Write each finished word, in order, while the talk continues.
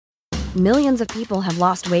Millions of people have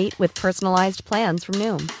lost weight with personalized plans from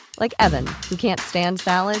Noom. Like Evan, who can't stand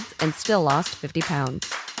salads and still lost 50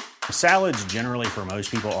 pounds. Salads generally for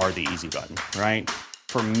most people are the easy button, right?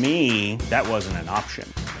 For me, that wasn't an option.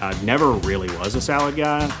 I never really was a salad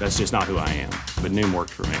guy. That's just not who I am. But Noom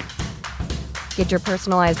worked for me. Get your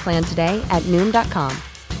personalized plan today at Noom.com.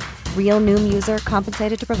 Real Noom user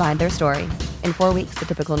compensated to provide their story. In 4 weeks, the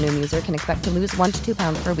typical Noom user can expect to lose 1 to 2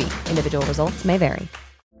 pounds per week. Individual results may vary.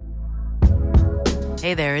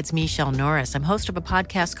 Hey there, it's Michelle Norris. I'm host of a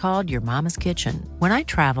podcast called Your Mama's Kitchen. When I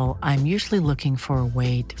travel, I'm usually looking for a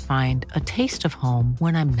way to find a taste of home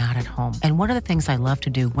when I'm not at home. And one of the things I love to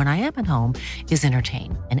do when I am at home is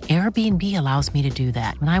entertain. And Airbnb allows me to do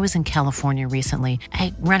that. When I was in California recently,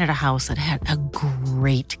 I rented a house that had a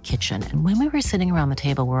great kitchen. And when we were sitting around the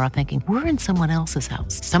table, we were all thinking, we're in someone else's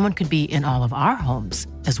house. Someone could be in all of our homes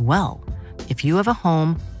as well. If you have a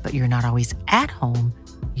home, but you're not always at home,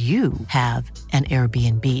 you have an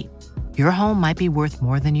Airbnb. Your home might be worth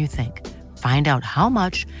more than you think. Find out how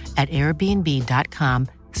much at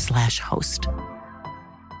airbnb.com/host.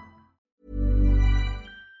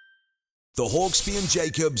 The Hawksby and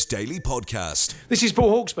Jacobs Daily Podcast. This is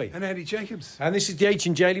Paul Hawksby. And Andy Jacobs. And this is the H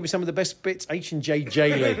and J Lee with some of the best bits. H and J Lee. H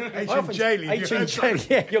and J Lee. H and J Lee.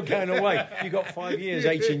 Yeah, you're going away. You got 5 years,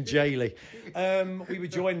 H and J Lee. We were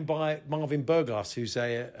joined by Marvin Burglass, who's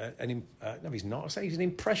no, he's not. I say he's an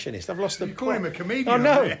impressionist. I've lost the. You call him a comedian. I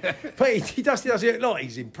know, but he does it a lot.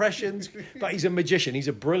 He's impressions, but he's a magician. He's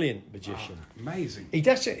a brilliant magician. Amazing. He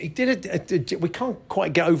did we can't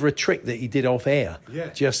quite get over a trick that he did off air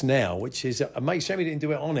just now, which is amazing. Shame he didn't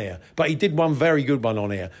do it on air, but he did one very good one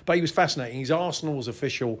on air. But he was fascinating. He's Arsenal's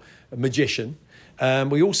official magician.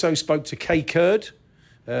 We also spoke to Kay Kurd,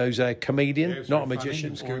 who's a comedian, not a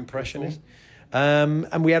magician or impressionist.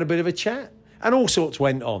 And we had a bit of a chat, and all sorts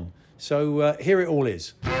went on. So here it all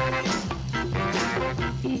is. Good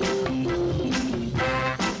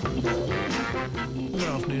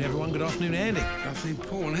afternoon, everyone. Good afternoon, Andy. Good afternoon,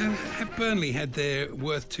 Paul. And have Burnley had their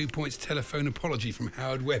worth 2 points telephone apology from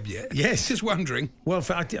Howard Webb yet? Yes. Just wondering. Well,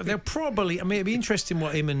 they'll probably... I mean, it'd be interesting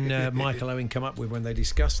what him and Michael Owen come up with when they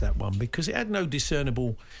discuss that one, because it had no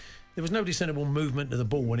discernible... There was no discernible movement of the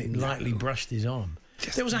ball when it lightly brushed his arm.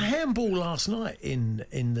 There was a handball last night in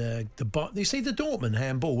the you see the Dortmund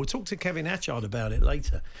handball. We'll talk to Kevin Hatchard about it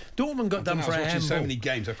later. Dortmund got done for a handball. I was watching so many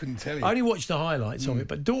games, I couldn't tell you. I only watched the highlights of it,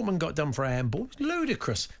 but Dortmund got done for a handball. It's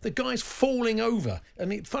ludicrous. The guy's falling over,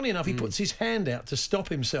 and funny enough, he puts his hand out to stop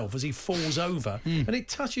himself as he falls over, and it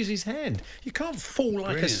touches his hand. You can't fall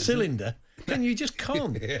like a cylinder. Then you just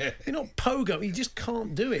can't. You're not pogo. You just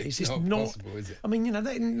can't do it. It's just not possible, is it? I mean,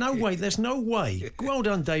 no way. There's no way. Well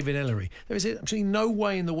done, David Ellery. There is actually no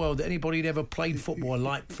way in the world that anybody who'd ever played football or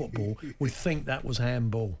liked football would think that was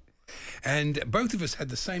handball. And both of us had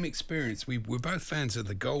the same experience. We're both fans of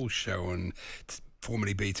the Goals show on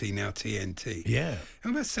formerly BT, now TNT. Yeah.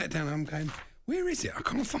 And we both sat down and I'm going, where is it? I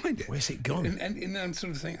can't find it. Where's it gone? And I'm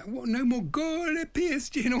sort of saying, what, no more goal at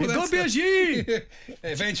PSG and all that Goal stuff. PSG!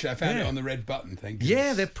 Eventually I found it on the red button, thank you.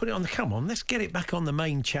 Yeah, they've put it on come on, let's get it back on the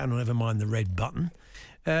main channel, never mind the red button.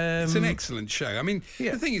 It's an excellent show. I mean,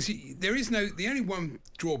 the thing is, the only one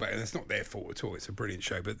drawback, and that's not their fault at all, it's a brilliant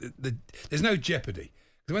show, but there's no jeopardy.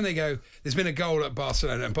 Because when they go, there's been a goal at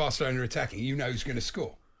Barcelona and Barcelona are attacking, you know who's going to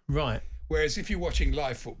score. Right. Whereas if you're watching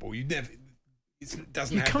live football, you never... It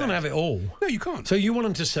doesn't you have can't that. have it all. No, you can't. So you want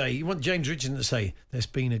them to say, you want James Richardson to say, there's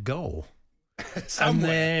been a goal.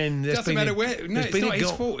 Somewhere. And then doesn't matter where. No, it's not his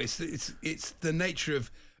fault. It's the nature of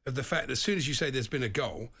the fact that as soon as you say there's been a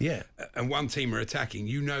goal, and one team are attacking,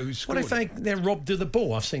 you know who's scored. What if they're robbed of the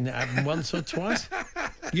ball? I've seen that happen once or twice.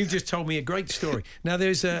 You've just told me a great story. Now,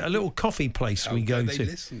 there's a little coffee place we go to.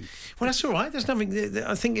 Listen. Well, that's all right. There's nothing...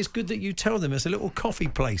 I think it's good that you tell them. There's a little coffee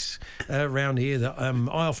place around here that I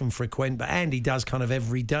often frequent, but Andy does kind of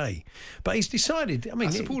every day. But he's decided... I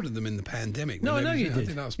supported them in the pandemic. No, I know you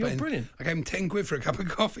did. You're brilliant. I gave him 10 quid for a cup of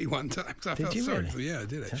coffee one time. I did felt you sorry really? for them. Yeah, I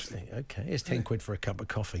did actually. Okay, it's 10 quid for a cup of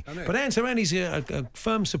coffee. I know. But Andy's a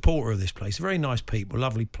firm supporter of this place. Very nice people,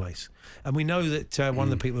 lovely place. And we know that one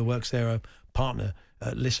of the people who works there, a partner,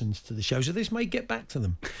 listens to the show, so this may get back to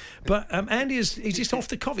them. But Andy he's just off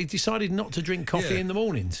the coffee. He's decided not to drink coffee in the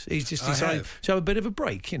mornings. He's just decided to have a bit of a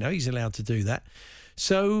break. You know, he's allowed to do that.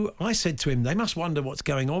 So I said to him, they must wonder what's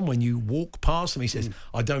going on when you walk past them. He says,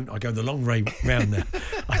 I don't. I go the long way round there.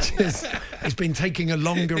 He's been taking a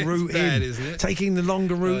longer route bad, in. Isn't it? Taking the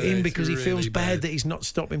longer route in because he really feels bad bad that he's not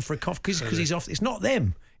stopping for a coffee because he's off. It's not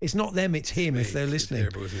them. It's not them, it's him if they're listening.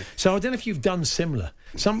 Terrible, isn't it? So I don't know if you've done similar.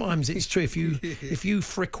 Sometimes it's true if you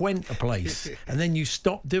frequent a place and then you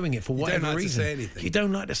stop doing it for whatever reason. To say anything. You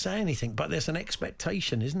don't like to say anything, but there's an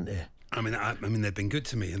expectation, isn't there? I mean, they've been good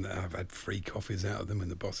to me, and I've had free coffees out of them,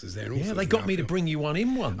 and the boss is there. And all Yeah, sorts they of got things. me to bring you one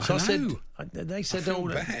in once. I I said, know. they said, I feel "Oh,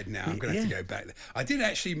 bad now. I'm going to have to go back there. I did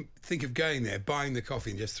actually think of going there, buying the coffee,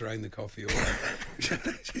 and just throwing the coffee away.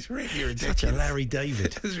 It's really ridiculous. Such a Larry David.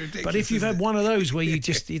 It's ridiculous, But if you've isn't had it? one of those where you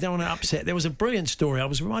don't want to upset, there was a brilliant story. I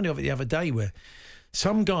was reminded of it the other day where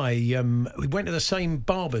some guy, we went to the same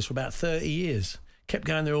barbers for about 30 years, kept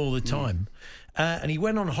going there all the time. And he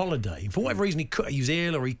went on holiday. For whatever reason, he was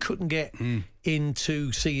ill or he couldn't get in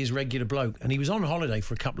to see his regular bloke. And he was on holiday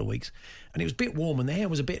for a couple of weeks. And it was a bit warm and the hair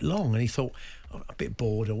was a bit long. And he thought, I'm a bit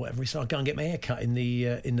bored or whatever. He said, I'll go and get my hair cut in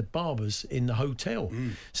the barbers in the hotel.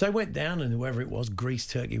 So he went down and whoever it was, Greece,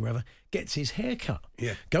 Turkey, wherever, gets his hair cut.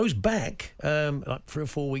 Yeah. Goes back like 3 or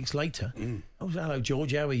 4 weeks later. Oh, hello,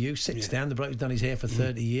 George, how are you? Sits down. The bloke who's done his hair for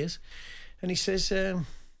 30 years. And he says...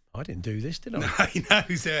 I didn't do this, did I? No, he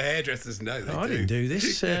knows their hairdressers know. I didn't do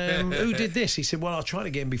this. Who did this? He said, well, I tried to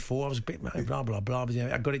get him before. I was a bit blah, blah, blah. But,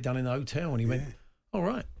 I got it done in the hotel. And he went, all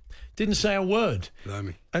right. Didn't say a word.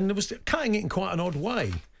 Blimey. And there was cutting it in quite an odd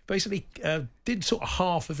way. Basically, did sort of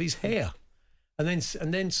half of his hair. And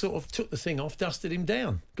then sort of took the thing off, dusted him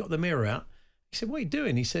down, got the mirror out. He said, what are you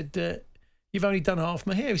doing? He said, you've only done half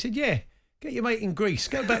my hair. He said, yeah. Get your mate in Greece.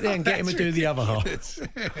 Go back there and get him to do the other half.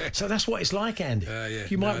 So that's what it's like, Andy. Yeah.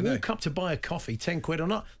 You might No, I walk up to buy a coffee, 10 quid or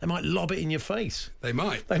not, they might lob it in your face. They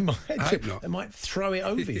might. They might. I hope not. They might throw it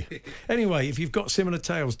over you. Anyway, if you've got similar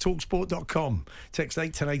tales, talksport.com. Text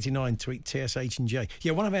 81089, tweet TSH and J.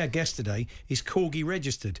 Yeah, one of our guests today is Corgi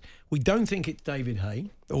registered. We don't think it's David Hay.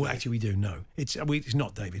 Or actually, we do, no. It's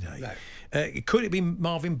not David Hay. No. Could it be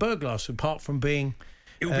Marvin Berglas, apart from being...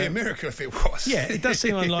 It would be a miracle if it was. Yeah, it does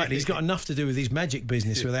seem unlikely. He's got enough to do with his magic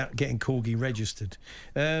business without getting Corgi registered.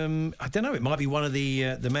 I don't know. It might be one of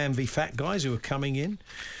the Man v Fat guys who are coming in.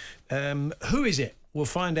 Who is it? We'll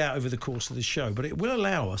find out over the course of the show. But it will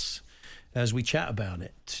allow us, as we chat about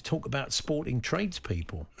it, to talk about sporting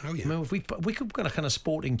tradespeople. Oh, yeah. I mean, if we could get a kind of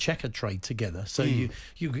sporting checker trade together. So you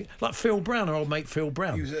like Phil Brown, our old mate Phil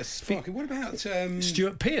Brown. He was a sparky. What about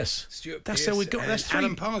Stuart Pearce? That's how we got. That's three.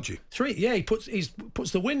 Alan Pardew. Three, yeah, he puts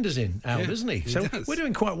the windows in out, doesn't he? So does. we're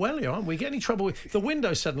doing quite well here, aren't we? Get any trouble with the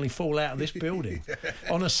windows suddenly fall out of this building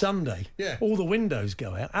on a Sunday? Yeah. All the windows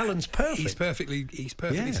go out. Alan's perfect. He's perfectly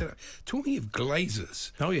Yeah. set up. Talking of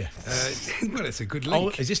glazers. Oh yeah. Well, it's a good Oh,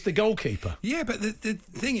 link. is this the goalkeeper? Yeah, but the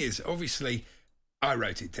thing is, obviously, I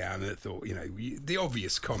wrote it down and I thought, the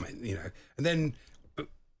obvious comment, and then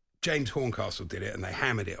James Horncastle did it and they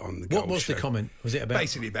hammered it on the goal What was the show. comment? Was it about?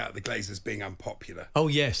 Basically about the Glazers being unpopular. Oh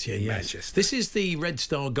yes, yes. Manchester. This is the Red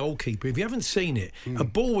Star goalkeeper. If you haven't seen it, a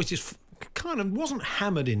ball was just kind of wasn't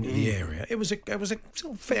hammered into the area. It was a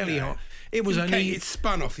sort of fairly hot. It was it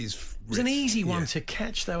spun off his wrist. It was an easy one to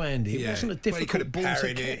catch, though, Andy. It wasn't a difficult ball. He could have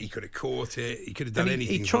parried to it. catch. He could have caught it. He could have done And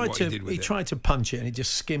anything. he tried to. He tried to punch it, and it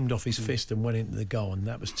just skimmed off his fist and went into the goal, and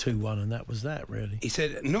that was 2-1, and that was that really. He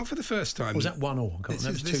said, not for the first time. Or was that 1-1?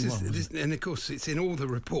 That was 2-1. And of course, it's in all the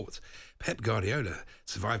reports. Pep Guardiola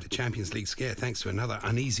survived a Champions League scare thanks to another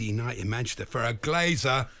uneasy night in Manchester for a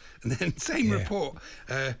Glazer. And then same report.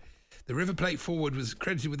 The River Plate forward was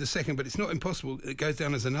credited with the second, but it's not impossible. It goes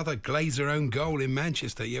down as another Glazer-owned goal in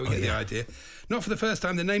Manchester. Yeah, we get the idea. Not for the first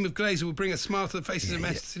time, the name of Glazer will bring a smile to the faces of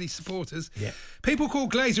Manchester City supporters. Yeah. People call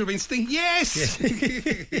Glazer have been stinking. Yes!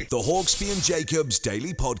 The Hawksby and Jacobs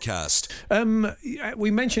Daily Podcast.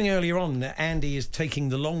 We mentioned earlier on that Andy is taking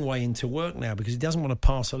the long way into work now because he doesn't want to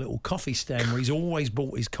pass a little coffee stand where he's always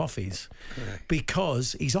bought his coffees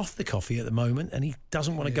because he's off the coffee at the moment and he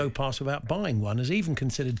doesn't want to go past without buying one, has even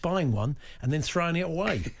considered buying one and then throwing it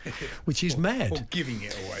away, which is mad. Or giving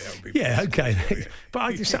it away. That would be okay.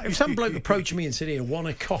 But if some bloke approached me and said, here, want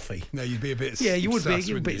a coffee? No, you'd be a bit you would sus,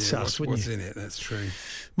 be a bit sus, wouldn't what's you? in it? That's true.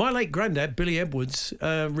 My late granddad, Billy Edwards,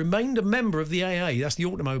 remained a member of the AA, that's the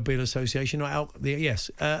Automobile Association,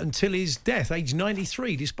 until his death, aged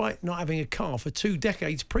 93, despite not having a car for 2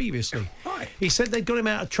 decades previously. Right. He said they'd got him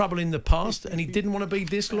out of trouble in the past and he didn't want to be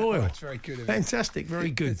disloyal. That's very good of him. Fantastic, very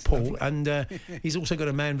good, Paul. And he's also got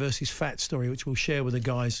a Man versus Fat story, which we'll share with the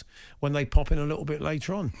guys when they pop in a little bit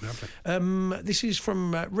later on. Lovely. This is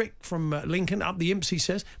from Rick from Lincoln, up the Imps. He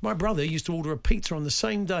says, my brother used to order a pizza on the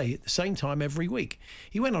same day at the same time every week.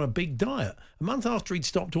 He went on a big diet. A month after he'd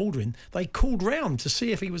stopped ordering, they called round to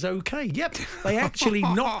see if he was okay. Yep, they actually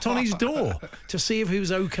knocked on his door to see if he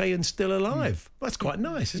was okay and still alive. That's quite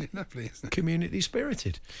nice, isn't it? Lovely, isn't it? Community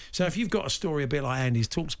spirited. So if you've got a story a bit like Andy's,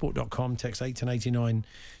 talksport.com, text 81089,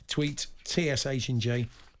 tweet TSH and J,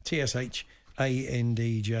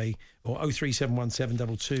 TSHANDJ, or 03717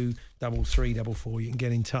 22 3344. You can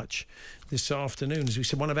get in touch this afternoon. As we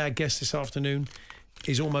said, one of our guests this afternoon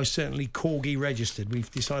is almost certainly corgi registered. We've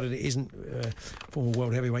decided it isn't former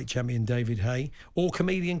world heavyweight champion David Hay or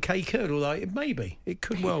comedian Kay Kurd, although it may be. It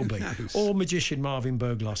could well be. Or magician Marvin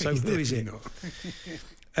Burglar. So who is it?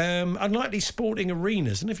 Unlikely sporting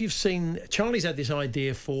arenas. And if you've seen, Charlie's had this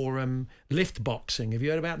idea for lift boxing. Have you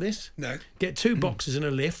heard about this? No. Get 2 boxes in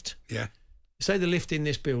a lift. Yeah. Say the lift in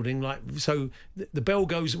this building, so the bell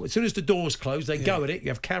goes as soon as the doors close. They go at it. You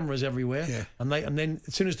have cameras everywhere, and then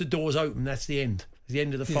as soon as the doors open, that's the end. The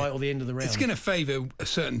end of the fight or the end of the round. It's going to favour a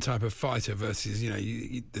certain type of fighter versus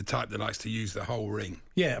the type that likes to use the whole ring.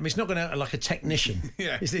 Yeah, I mean it's not going to like a technician.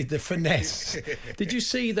 It's the finesse. Did you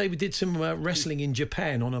see they did some wrestling in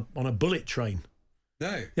Japan on a bullet train?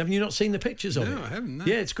 No. Have you not seen the pictures of it? No, I haven't. No.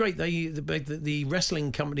 Yeah, it's great. The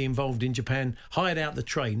wrestling company involved in Japan hired out the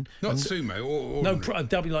train. Not sumo or no,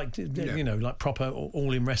 they'll be like like proper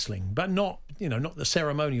all in wrestling, but not not the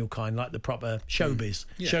ceremonial kind like the proper showbiz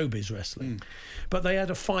wrestling. But they had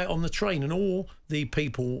a fight on the train, and all the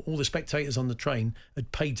spectators on the train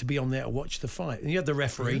had paid to be on there to watch the fight. And you had the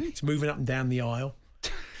referee, it's moving up and down the aisle.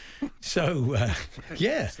 So,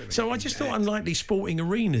 So I just thought unlikely sporting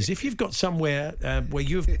arenas. If you've got somewhere where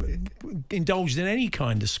you've indulged in any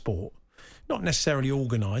kind of sport, not necessarily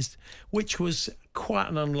organised, which was quite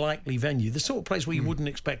an unlikely venue, the sort of place where you wouldn't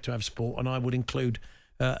expect to have sport, and I would include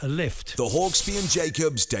a lift. The Hawksbee and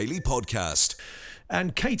Jacobs Daily Podcast.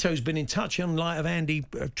 And Cato's been in touch in light of Andy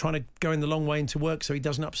trying to go in the long way into work so he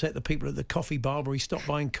doesn't upset the people at the coffee bar where he stopped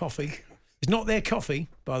buying coffee. It's not their coffee,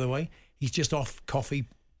 by the way. He's just off coffee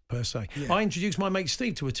per se. Yeah. I introduced my mate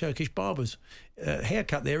Steve to a Turkish barber's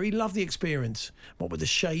haircut there. He loved the experience. What with the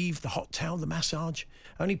shave, the hot towel, the massage.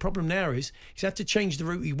 Only problem now is he's had to change the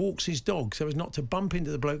route he walks his dog so as not to bump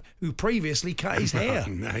into the bloke who previously cut his hair.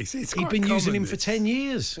 Oh, nice. He'd been using him for 10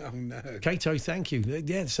 years. Oh, no. Cato, thank you.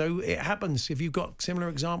 Yeah, so it happens. If you've got similar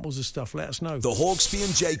examples of stuff, let us know. The Hawksbee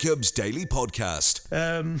and Jacobs Daily Podcast.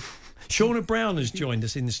 Shauna Brown has joined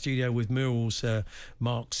us in the studio with Murrell's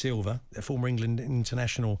Mark Silver, a former England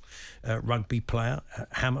international rugby player,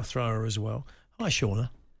 hammer thrower as well. Hi, Shauna.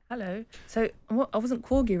 Hello. So I wasn't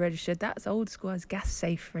corgi registered. That's old school. I was gas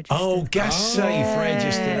safe registered. Oh, gas safe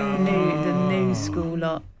registered. The new school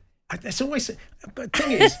lot. That's always. But the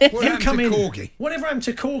thing is, what happened to Corgi? Whatever happened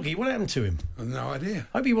to Corgi? What happened to him? I've no idea.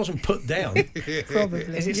 I hope he wasn't put down. Probably.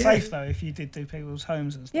 Is it safe though if you did do people's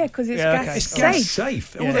homes and stuff? Yeah, because it's gas safe. Gas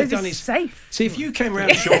safe. All they've done is safe. See, if you came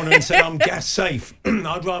around, Shauna, and said I'm gas safe,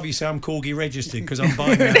 I'd rather you say I'm Corgi registered because I'm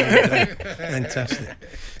buying that all day. Fantastic.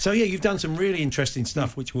 So yeah, you've done some really interesting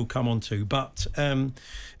stuff, which we'll come on to. But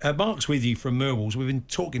Mark's with you from Murals. We've been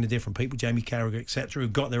talking to different people, Jamie Carragher, etc.,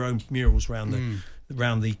 who've got their own murals around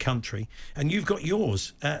the country, and you've got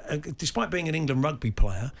yours, despite being an England rugby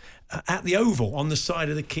player, at the Oval, on the side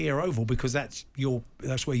of the Kia Oval, because that's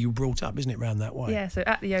where you were brought up, isn't it, round that way? Yeah, so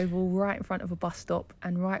at the Oval, right in front of a bus stop,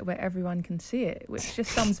 and right where everyone can see it, which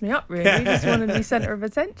just sums me up, really. Just want to be centre of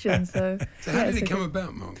attention. So how did it come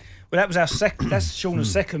about, Mark? Well, that was our second. That's Shauna's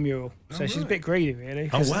second mural. So she's a bit greedy, really.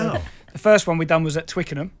 Oh wow! The first one we done was at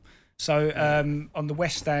Twickenham. So on the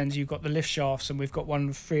west stand, you've got the lift shafts, and we've got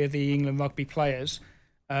 3 of the England rugby players,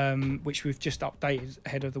 which we've just updated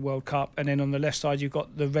ahead of the World Cup. And then on the left side, you've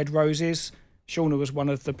got the red roses. Shauna was one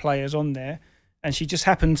of the players on there, and she just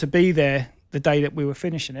happened to be there the day that we were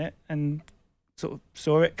finishing it, and sort of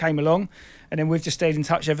saw it, came along, and then we've just stayed in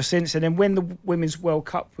touch ever since. And then when the Women's World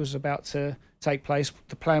Cup was about to take place,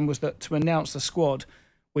 the plan was that to announce the squad,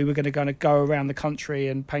 we were going to go around the country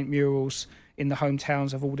and paint murals in the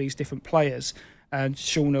hometowns of all these different players. And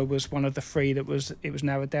Shauna was one of the 3 that it was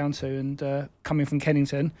narrowed down to. And coming from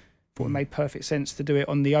Kennington, thought it made perfect sense to do it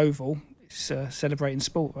on the Oval. It's celebrating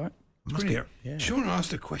sport, right? Brilliant. Yeah. Shauna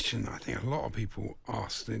asked a question that I think a lot of people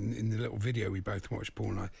asked in the little video we both watched,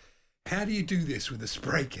 Paul and I. How do you do this with a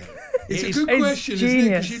spray can? It's a good question, isn't it?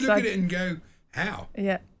 Because you look at it and go, how?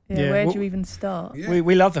 Yeah. Where do you even start? Yeah.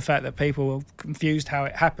 We love the fact that people are confused how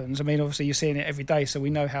it happens. I mean, obviously you're seeing it every day, so we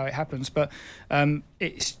know how it happens. But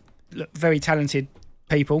it's very talented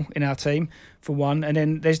people in our team, for one, and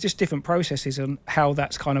then there's just different processes on how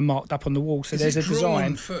that's kind of marked up on the wall. So there's a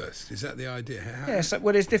design first. Is that the idea?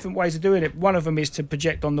 Well, there's different ways of doing it. One of them is to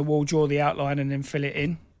project on the wall, draw the outline, and then fill it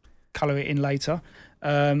in, colour it in later.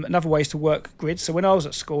 Another way is to work grids. So when I was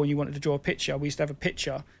at school and you wanted to draw a picture, we used to have a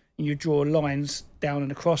picture, and you'd draw lines down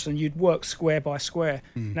and across, and you'd work square by square.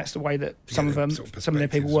 And that's the way that some of their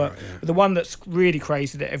people work. Right, yeah. But the one that's really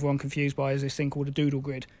crazy that everyone confused by is this thing called a doodle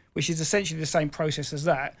grid, which is essentially the same process as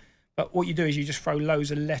that. But what you do is you just throw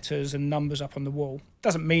loads of letters and numbers up on the wall.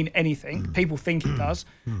 Doesn't mean anything. People think it does,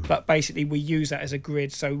 but basically we use that as a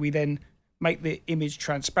grid. So we then make the image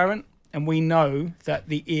transparent, and we know that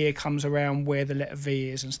the ear comes around where the letter V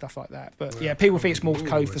is and stuff like that. But yeah, people think it's Morse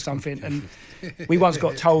code for something. And we once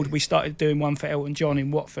got told, we started doing one for Elton John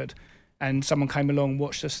in Watford, and someone came along and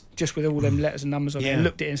watched us just with all them letters and numbers on it, and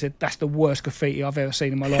looked at it and said, that's the worst graffiti I've ever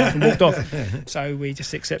seen in my life, and walked off. So we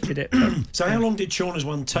just accepted it. So how long did Shauna's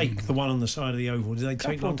one take, the one on the side of the oval? Did they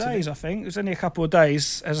take long? A couple of days, I think. It was only a couple of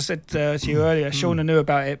days. As I said to you earlier, Shauna knew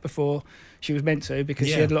about it before she was meant to, because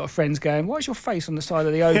she had a lot of friends going, why is your face on the side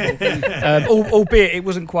of the oval? Albeit it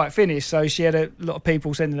wasn't quite finished, so she had a lot of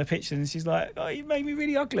people sending her pictures, and she's like, oh, you made me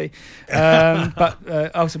really ugly. But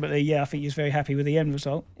ultimately, I think he was very happy with the end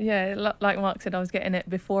result. Yeah, like Mark said, I was getting it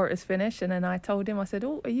before it was finished, and then I told him, I said,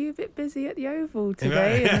 oh, are you a bit busy at the oval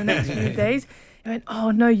today in the next few days? He went, oh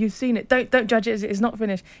no, you've seen it. Don't judge it. It's not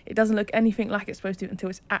finished. It doesn't look anything like it's supposed to until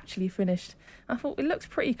it's actually finished. I thought it looks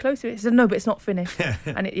pretty close to it. He said, no, but it's not finished.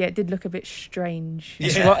 And it did look a bit strange.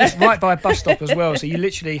 It's right by a bus stop as well. So you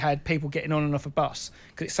literally had people getting on and off a bus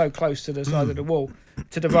because it's so close to the side of the wall,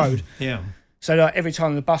 to the road. Yeah. So like, every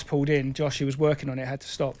time the bus pulled in, Josh, who was working on it, had to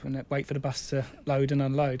stop and wait for the bus to load and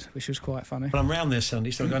unload, which was quite funny. But I'm round there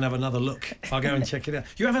Sunday, so I'll go and have another look. I'll go and check it out.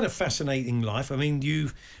 You have had a fascinating life. I mean,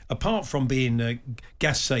 you've, apart from being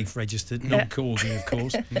gas safe registered, not causing, of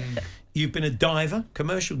course, you've been a diver,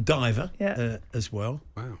 commercial diver as well.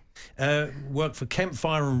 Wow. Worked for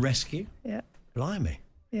Campfire and Rescue. Yeah. Blimey.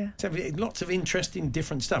 Yeah. So lots of interesting,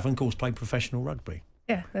 different stuff, and of course, played professional rugby.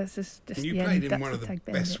 Yeah, that's just you the played end. in one of the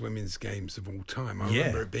best women's games of all time. I Yeah.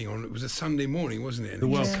 remember it being on. It was a Sunday morning, wasn't it? And The it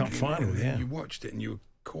World just- Cup final, yeah. You watched it and you were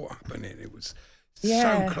caught up in it. It was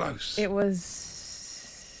Yeah, so close. It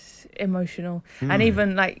was emotional. And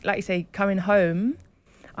even like you say, coming home,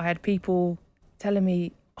 I had people telling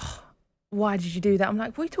me, oh, why did you do that? I'm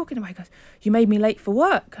like, what are you talking about? He goes, you made me late for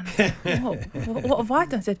work. And I'm like, what have I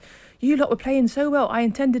done? I said, you lot were playing so well. I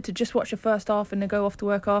intended to just watch the first half and then go off to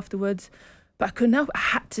work afterwards. But I couldn't help. I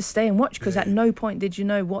had to stay and watch because at no point did you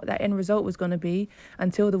know what that end result was going to be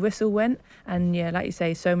until the whistle went. And yeah, like you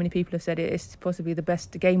say, so many people have said it's possibly the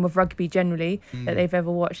best game of rugby generally that they've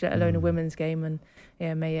ever watched, let alone a women's game. And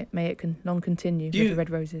yeah, may it long continue with the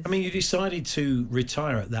Red Roses. I mean, you decided to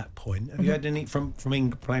retire at that point. Have you had any from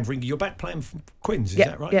England playing for England? You're back playing for Quins, is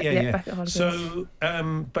that right? Yeah, back at Harlequins. So,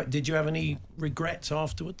 but did you have any regrets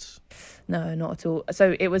afterwards? No, not at all.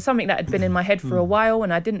 So it was something that had been in my head for a while,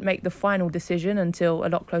 and I didn't make the final decision until a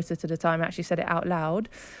lot closer to the time I actually said it out loud.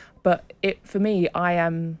 But for me, I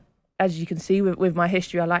am, as you can see with my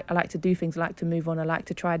history, I like to do things, I like to move on, I like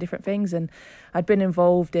to try different things, and I'd been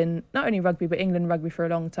involved in not only rugby but England rugby for a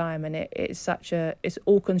long time, and it's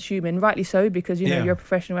all consuming, rightly so, because you're a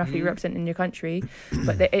professional athlete representing your country,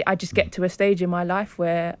 but I just get to a stage in my life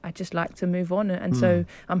where I just like to move on, and so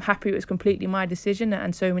I'm happy it was completely my decision,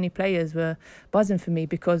 and so many players were buzzing for me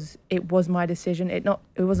because it was my decision. It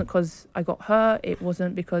wasn't because I got hurt, it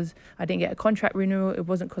wasn't because I didn't get a contract renewal, it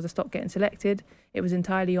wasn't because I stopped getting selected, it was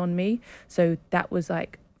entirely on me. So that was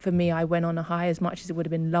like, for me, I went on a high, as much as it would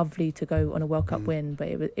have been lovely to go on a World Cup win, but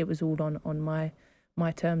it was all on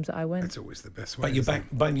my terms that I went. That's always the best way. But you're back.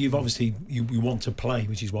 But you've obviously you want to play,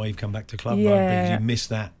 which is why you've come back to club Yeah. rugby. You missed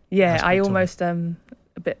that. Yeah, aspect I of it. almost a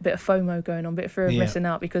bit of FOMO going on, a bit of fear of missing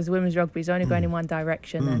out, because women's rugby is only going in one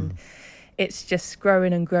direction, and it's just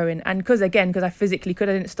growing and growing. And because I physically I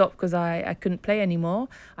didn't stop because I couldn't play anymore.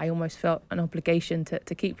 I almost felt an obligation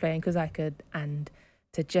to keep playing because I could, and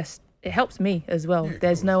to just. It helps me as well. Yeah,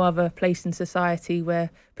 There's no other place in society where,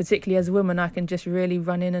 particularly as a woman, I can just really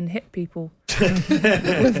run in and hit people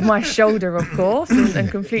with my shoulder, of course, and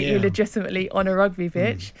completely legitimately on a rugby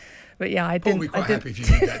pitch. But yeah, I Paul didn't. would be quite happy if you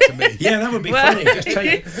did that to me. Yeah, that would be funny.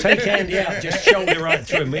 Just take Andy out, just shoulder right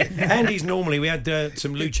through him. Andy's normally, we had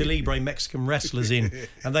some lucha libre Mexican wrestlers in,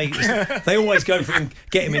 and they always go for him,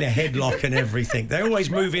 get him in a headlock and everything. They always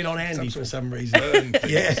move in on Andy for some reason.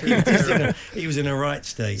 Yeah, he was in a right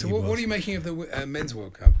state. So what are you making of the Men's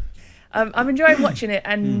World Cup? I'm enjoying watching it,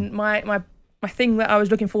 and my thing that I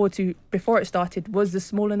was looking forward to before it started was the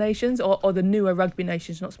smaller nations, or the newer rugby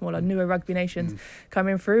nations, not smaller, newer rugby nations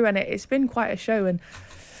coming through, and it's been quite a show. And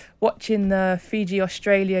watching the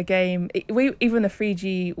Fiji-Australia game, even the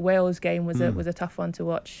Fiji-Wales game was a tough one to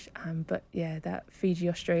watch. But yeah, that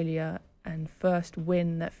Fiji-Australia and first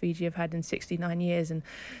win that Fiji have had in 69 years, and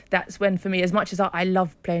that's when, for me, as much as I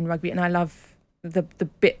love playing rugby and I love the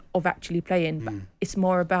bit of actually playing, but it's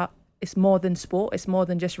more than sport. It's more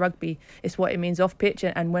than just rugby. It's what it means off pitch.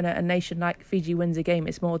 And when a nation like Fiji wins a game,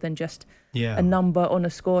 it's more than just a number on a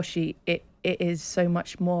score sheet. It is so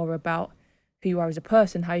much more about who you are as a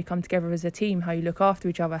person, how you come together as a team, how you look after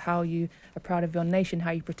each other, how you are proud of your nation, how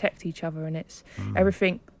you protect each other. And it's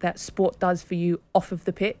everything that sport does for you off of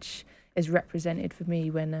the pitch. is represented for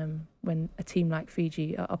me when a team like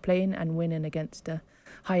Fiji are playing and winning against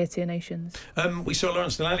higher tier nations. We saw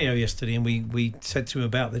Lawrence Delanio yesterday, and we said to him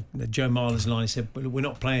about the Joe Marler's line. He said, "We're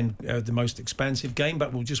not playing the most expansive game,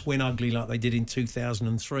 but we'll just win ugly like they did in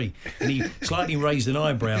 2003." And he slightly raised an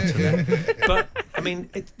eyebrow to that. But I mean,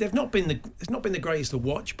 it's not been the greatest to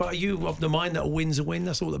watch. But are you of the mind that a win's a win?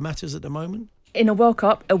 That's all that matters at the moment. In a World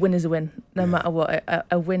Cup, a win is a win, no matter what.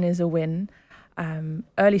 A win is a win.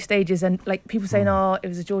 Early stages, and like people saying, "Oh, it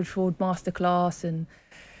was a George Ford masterclass," and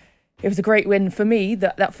it was a great win for me.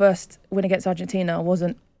 That first win against Argentina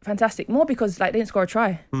wasn't fantastic, more because like they didn't score a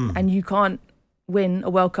try, and you can't win a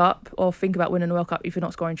World Cup or think about winning a World Cup if you're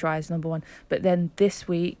not scoring tries. Number one. But then this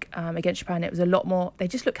week against Japan, it was a lot more. They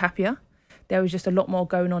just looked happier. There was just a lot more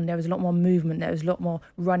going on. There was a lot more movement. There was a lot more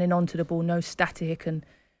running onto the ball, no static. And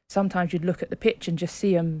sometimes you'd look at the pitch and just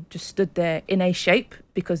see them just stood there in a shape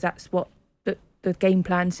because that's what the game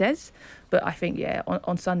plan says. But I think,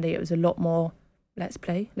 on Sunday it was a lot more, let's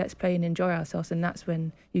play and enjoy ourselves. And that's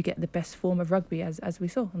when you get the best form of rugby, as we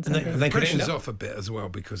saw on Sunday. The pressure's off a bit as well,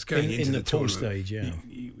 because going into the pool tournament, stage,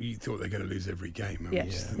 you thought they were going to lose every game.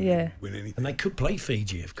 Win anything. And they could play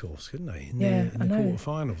Fiji, of course, couldn't they? In the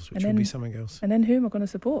quarterfinals, which would be something else. And then who am I going to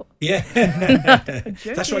support? Yeah,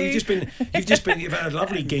 that's right. You've had a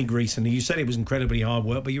lovely gig recently. You said it was incredibly hard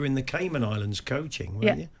work, but you're in the Cayman Islands coaching,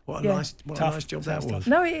 weren't you? What a nice job that was.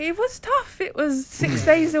 No, it was tough. It was 6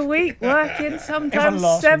 days a week working, sometimes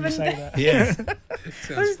 7 days. Yeah,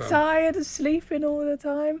 I was tired of sleeping all the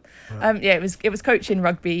time. Right. It was coaching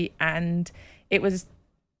rugby, and it was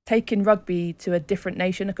taking rugby to a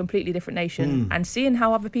completely different nation, and seeing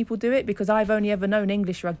how other people do it, because I've only ever known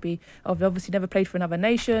English rugby. I've obviously never played for another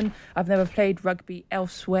nation. I've never played rugby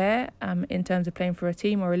elsewhere in terms of playing for a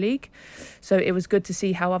team or a league. So it was good to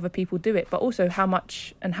see how other people do it, but also how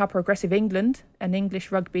much and how progressive England and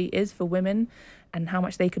English rugby is for women, and how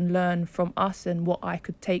much they can learn from us, and what I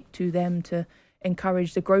could take to them to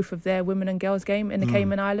encourage the growth of their women and girls game in the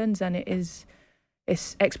Cayman Islands. And it's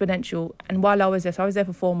exponential. And while I was there, so I was there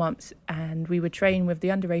for 4 months, and we would train with the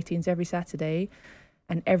under-18s every Saturday,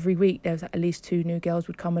 and every week there was at least 2 new girls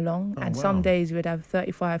would come along, some days we'd have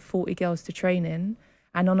 35, 40 girls to train in.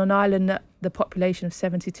 And on an island that the population of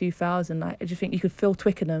 72,000, I just think you could fill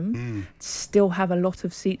Twickenham, still have a lot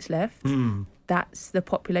of seats left. That's the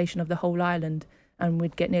population of the whole island, and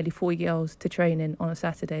we'd get nearly 40 girls to train in on a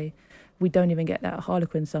Saturday. We don't even get that at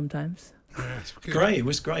Harlequin sometimes. Great, it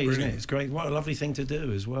was great, isn't it? It's great. What a lovely thing to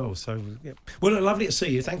do as well. So, well, lovely to see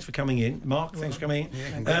you. Thanks for coming in, Mark. Thanks for coming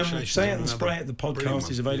in. Say It and Spray It, the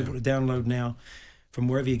podcast is available to download now from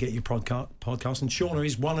wherever you get your podcast. And Shauna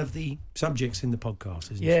is one of the subjects in the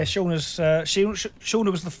podcast, isn't she? Yeah,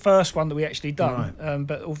 Shauna was the first one that we actually done, right.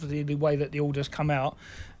 But obviously the way that the orders come out.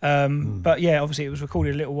 But yeah, obviously it was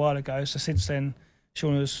recorded a little while ago. So since then,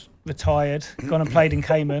 Shauna's retired, gone and played in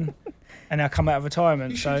Cayman. And now come out of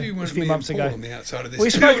retirement. So it was a few months ago. On the outside of this we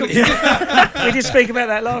did speak about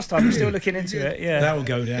that last time. We're still looking into it. Yeah, that will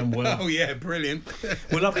go down well. Oh yeah, brilliant.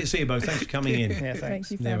 We're lovely to see you both. Thanks for coming in. Yeah, thanks.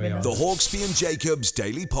 Thank you for having us. The Hawksbee and Jacobs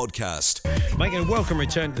Daily Podcast. Making a welcome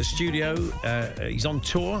return to the studio. He's on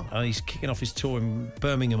tour. He's kicking off his tour in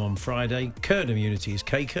Birmingham on Friday. Curdham Unity is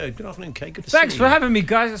Kay Kurd. Good afternoon, Kay. Good to see you. Thanks for having me,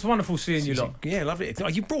 guys. It's wonderful seeing you lot. Yeah, lovely. Oh,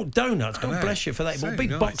 you brought donuts. God bless you for that. You brought a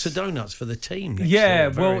big box of donuts for the team. Yeah,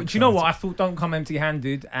 well, do you know what? I thought don't come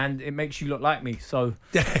empty-handed, and it makes you look like me. So,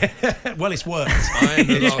 well, it's worked. I am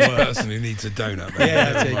the last person who needs a donut. Man.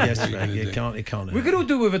 Yeah, that's it. Yes, Frank. It can't. We could all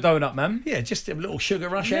do with a donut, man. Yeah, just a little sugar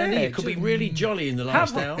rush, Andy. It could be really jolly in the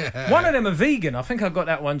last hour. One of them are vegan. I think I got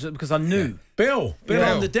that one just because I knew. Yeah. Bill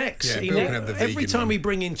on the decks. Yeah, Bill can have the vegan every time one. we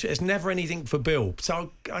bring in, it's never anything for Bill.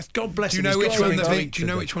 So God bless him. Do you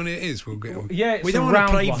know which one it is? We'll get one. Yeah, we don't want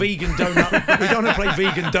to play vegan donut. We don't want to play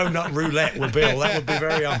vegan donut roulette with Bill. That would be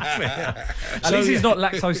very unfair. At least he's not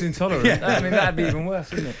lactose intolerant. Yeah. I mean, that'd be even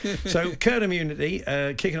worse, wouldn't it? So Curdham Unity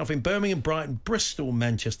kicking off in Birmingham, Brighton, Bristol,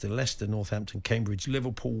 Manchester, Leicester, Northampton, Cambridge,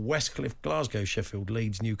 Liverpool, Westcliff, Glasgow, Sheffield,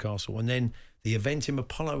 Leeds, Newcastle, and then the event in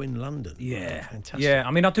Apollo in London. Yeah, fantastic. Yeah,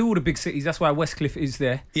 I mean, I do all the big cities. That's why Westcliff is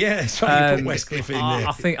there. Yeah, so you put Westcliff in there.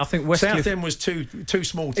 I think Westcliff. Southend was too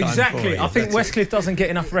small time. Exactly. For I think Westcliff doesn't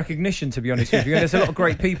get enough recognition, to be honest with you. And there's a lot of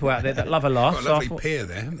great people out there that love a laugh. Got a lovely pier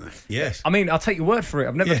there, haven't they? Yes. I mean, I'll take your word for it.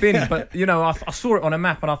 I've never been, but you know, I saw it on a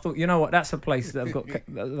map and I thought, you know what, that's a place that's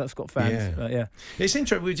got fans. Yeah. It's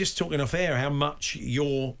interesting. We were just talking off air how much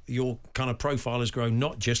your kind of profile has grown,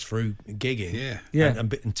 not just through gigging,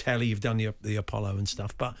 and telly. You've done the Apollo and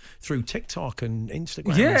stuff, but through TikTok and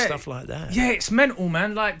Instagram and stuff like that. Yeah, it's mental,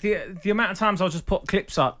 man. Like the amount of times I'll just put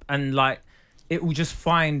clips up and like it will just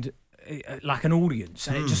find like an audience,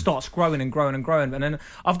 and it just starts growing and growing and growing. And then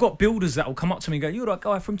I've got builders that will come up to me and go, "You're that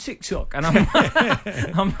guy from TikTok," and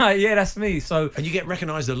I'm like, "Yeah, that's me." So and you get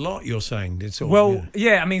recognised a lot. You're saying,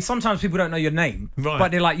 I mean, sometimes people don't know your name, right?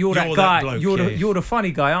 But they're like, "You're that guy. Bloke, you're the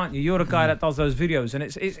funny guy, aren't you? You're the guy that does those videos," and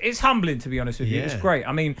it's humbling, to be honest with you. It's great.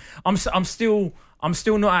 I mean, I'm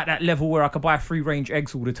still not at that level where I could buy free range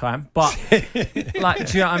eggs all the time, but like,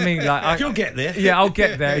 do you know what I mean? Like, you'll get there. Yeah, I'll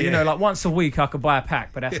get there. You know, like once a week I could buy a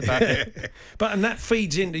pack, but that's about it. And that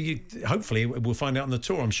feeds into you. Hopefully, we'll find out on the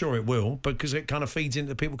tour. I'm sure it will, because it kind of feeds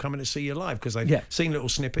into people coming to see you live because they've seen little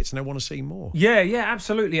snippets and they want to see more. Yeah,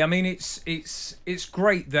 absolutely. I mean, it's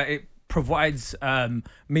great that it provides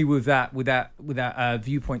me with that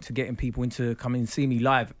viewpoint to getting people into coming and see me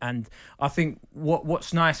live. And I think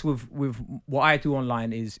what's nice with what I do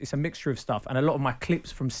online is it's a mixture of stuff, and a lot of my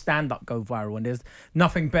clips from stand-up go viral, and there's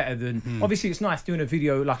nothing better than obviously it's nice doing a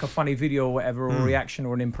video, like a funny video or whatever, or a reaction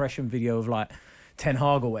or an impression video of like Ten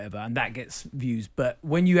Hag or whatever, and that gets views. But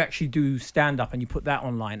when you actually do stand-up and you put that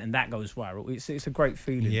online and that goes viral, it's a great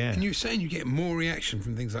feeling. Yeah. And you're saying you get more reaction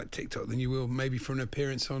from things like TikTok than you will maybe for an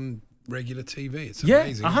appearance on regular TV. It's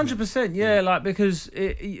amazing. 100%. Yeah, like, because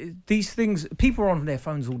these things, people are on their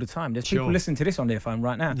phones all the time. There's people listening to this on their phone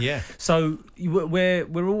right now. Yeah. So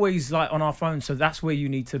we're always like on our phones. So that's where you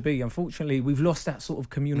need to be. Unfortunately, we've lost that sort of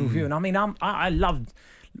communal view. And I mean, I loved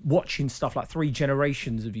watching stuff like 3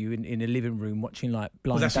 generations of you in a living room watching like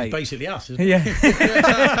Blind That's Date. basically us, isn't it? Yeah.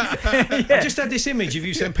 I just had this image of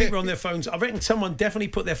you saying people on their phones. I reckon someone definitely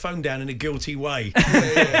put their phone down in a guilty way.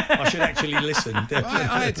 I should actually listen.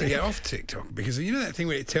 I had to get off TikTok because you know that thing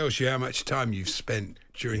where it tells you how much time you've spent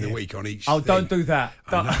during the week on each thing? Don't do that.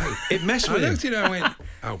 It messed with I looked at it and I went,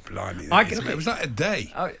 oh, blimey. It was like a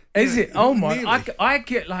day. Is it? Oh, my. I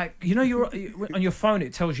get like, you know, you're on your phone,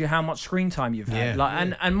 it tells you how much screen time you've had.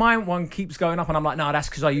 Like, and my one keeps going up, and I'm like, no, that's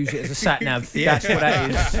because I use it as a sat nav. That's what that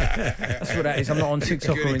is. That's what that is. I'm not on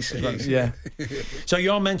TikTok or Instagram. Yeah. So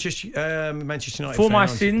you're Manchester United For fan, my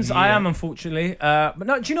aren't you? sins, I am, unfortunately. But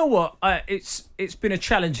no, do you know what? It's been a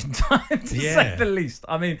challenging time, to say the least.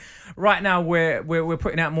 I mean, right now we're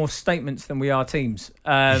putting out more statements than we are teams,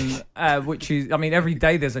 which is, I mean, every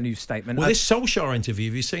day there's a new statement. Well, this Solskjaer interview,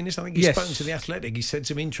 have you seen this? I think he's spoken to The Athletic. He said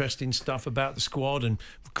some interesting stuff about the squad, and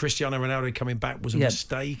Cristiano Ronaldo coming back was a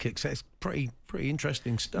mistake. It's pretty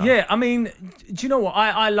interesting stuff. Yeah, I mean, do you know what?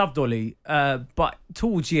 I loved Ollie, but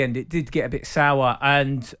towards the end it did get a bit sour,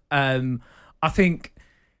 and I think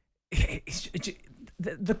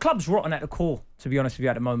the club's rotten at the core, to be honest with you,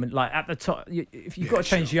 at the moment. Like, at the top, if you've got to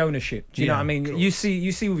change the ownership. Do you know what I mean? You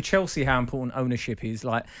see with Chelsea how important ownership is.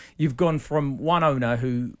 Like, you've gone from one owner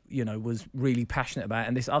who, you know, was really passionate about it,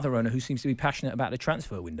 and this other owner who seems to be passionate about the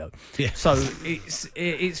transfer window. Yeah. So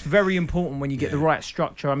it's very important when you get the right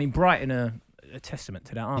structure. I mean, Brighton are a testament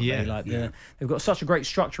to that, aren't they? Like, they've got such a great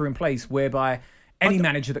structure in place whereby any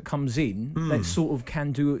manager that comes in, that sort of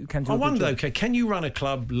can do. I wonder, okay, can you run a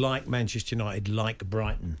club like Manchester United, like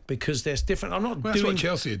Brighton? Because there's different. I'm not doing. That's what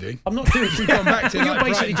Chelsea are doing. I'm not doing. Gone back to you're like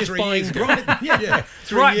basically Brighton just buying Brighton. Yeah.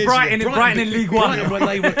 Brighton in League One. Brighton when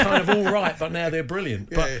they were kind of all right, but now they're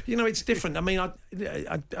brilliant. But you know, it's different. I mean,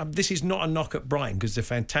 this is not a knock at Brighton because they're a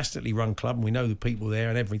fantastically run club, and we know the people there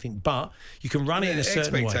and everything. But you can run it in a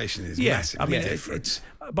certain way. Expectation is massively different.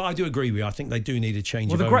 But I do agree with you. I think they do need a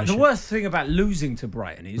change of ownership. ownership. The worst thing about losing to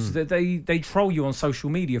Brighton is that they troll you on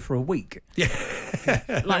social media for a week. Yeah,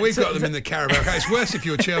 like, we've got them in the Carabao Cup. It's worse if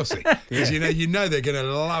you're Chelsea because you know they're going to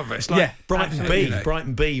love it. It's like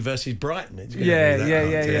Brighton B versus Brighton. It's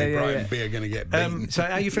Brighton B are going to get beaten. So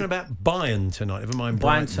how are you feeling about Bayern tonight? Never mind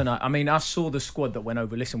Bayern tonight. I mean, I saw the squad that went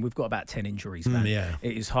over. Listen, we've got about 10 injuries, man.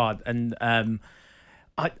 It is hard, and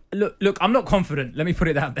look, I'm not confident. Let me put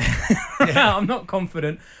it out there. I'm not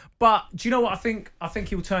confident. But do you know what? I think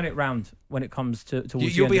he'll turn it round when it comes to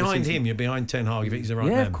towards You're the end behind of the season. him. You're behind Ten Hag. You think he's the right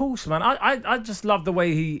man? Yeah, of course, man. I just love the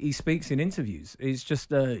way he speaks in interviews. He's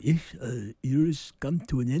just years come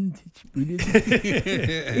to an end. It's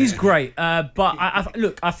brilliant. He's great. But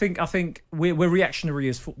I think we're reactionary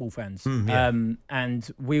as football fans.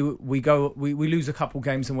 And we lose a couple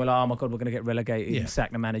games and we're like, oh my god, we're going to get relegated. And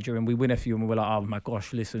sack the manager, and we win a few and we're like, oh my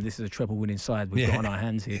gosh, listen, this is a treble winning side we've got on our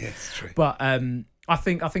hands here. Yeah, it's true. But I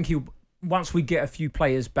think he'll. Once we get a few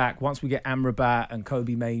players back, once we get Amrabat and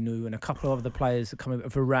Kobe Mainoo and a couple of other players that come over,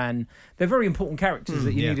 Varane, they're very important characters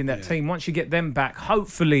that you need in that team. Once you get them back,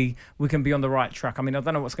 hopefully we can be on the right track. I mean, I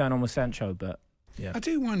don't know what's going on with Sancho, but yeah. I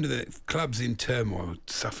do wonder that clubs in turmoil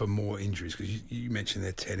suffer more injuries because you mentioned there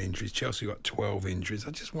are 10 injuries. Chelsea got 12 injuries.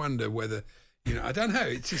 I just wonder whether You know, I don't know.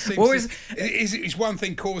 It just seems. Well, is one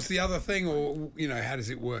thing cause the other thing, or how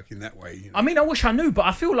does it work in that way? You know? I mean, I wish I knew, but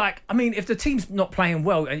I feel like, if the team's not playing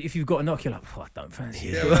well, and if you've got a knock, you're like, I don't fancy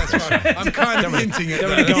it. Yeah, well, that's right. I'm kind of hinting at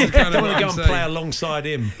that. Don't want to go and play alongside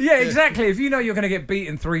him. Yeah, exactly. If you know you're going to get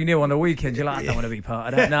beaten 3-0 on the weekend, you're like, I don't want to be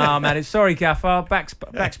part of that. Nah, man, it's sorry, Gaffer. Back's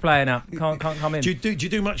playing up. Can't come in. Do you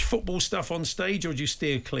do much football stuff on stage, or do you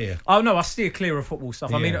steer clear? Oh no, I steer clear of football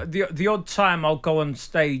stuff. Yeah. I mean, the odd time I'll go on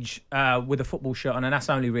stage with a football shirt on, and that's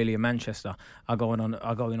only really in Manchester. I go in on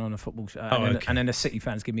a football shirt, and then the City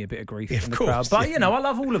fans give me a bit of grief in the crowd. But I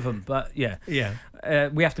love all of them. But yeah,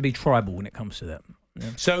 we have to be tribal when it comes to that.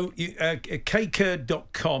 Yeah. So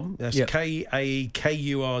kkurd.com, that's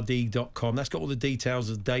KAKURD.com. That's got all the details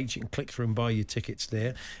of the dates. You can click through and buy your tickets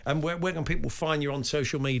there. And where can people find you on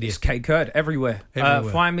social media? It's KKurd everywhere.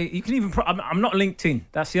 Find me. You can even. I'm not LinkedIn.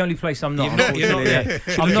 That's the only place I'm not. You're not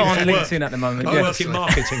I'm not on LinkedIn at the moment. I work in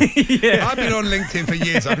marketing. I've been on LinkedIn for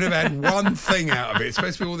years. I've never had one thing out of it. It's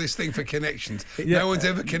supposed to be all this thing for connections. No one's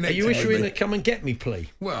ever connected. Are you issuing with me. a come and get me plea?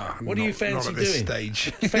 Well, what do you fancy not at this doing? Stage.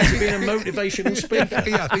 Do you fancy being a motivational speaker?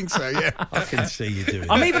 Yeah, I think so. Yeah, I can see you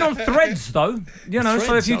doing. I'm even on Threads though.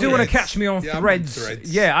 So if you do want to catch me on Threads,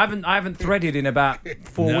 I haven't threaded in about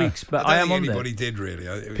 4 weeks, but I am on there. Anybody did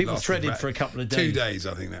really. People threaded for a couple of days. 2 days,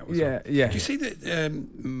 I think that was. Yeah. Do you see that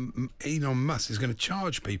Elon Musk is going to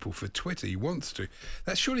charge people for Twitter? He wants to.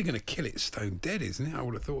 That's surely going to kill it stone dead, isn't it? I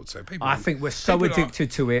would have thought so. I think we're so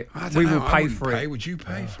addicted to it. We will pay for it. Would you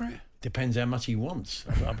pay for it? Depends how much he wants.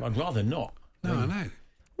 I'd rather not. No, I know.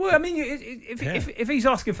 Well, I mean, if he's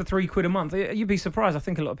asking for £3 a month, you'd be surprised. I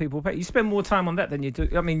think a lot of people pay. You spend more time on that than you do.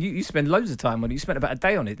 I mean, you spend loads of time on it. You spent about a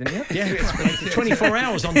day on it, didn't you? Yeah, 24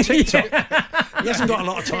 hours on TikTok. He hasn't got a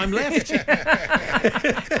lot of time left.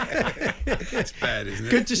 It's bad, isn't it?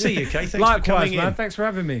 Good to see you, Kay. Thanks Likewise, for coming man. in. Thanks for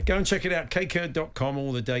having me. Go and check it out, kkurd.com.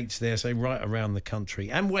 All the dates there, say right around the country.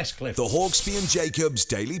 And Westcliff. The Hawksby and Jacobs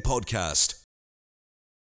Daily Podcast.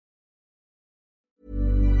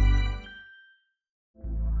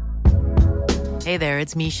 Hey there,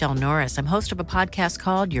 it's Michelle Norris. I'm host of a podcast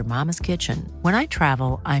called Your Mama's Kitchen. When I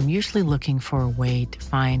travel, I'm usually looking for a way to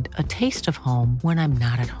find a taste of home when I'm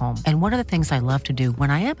not at home. And one of the things I love to do when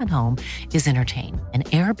I am at home is entertain. And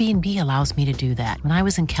Airbnb allows me to do that. When I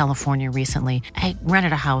was in California recently, I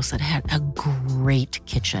rented a house that had a great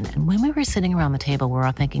kitchen. And when we were sitting around the table, we were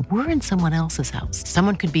all thinking, we're in someone else's house.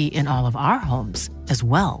 Someone could be in all of our homes as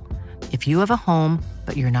well. If you have a home,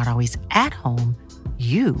 but you're not always at home,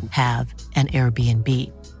 you have an Airbnb.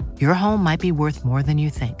 Your home might be worth more than you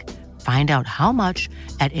think. Find out how much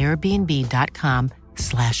at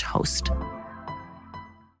airbnb.com/host.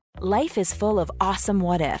 Life is full of awesome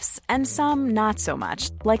what-ifs, and some not so much,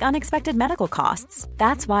 like unexpected medical costs.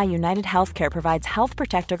 That's why United Healthcare provides Health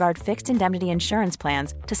Protector Guard fixed indemnity insurance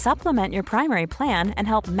plans to supplement your primary plan and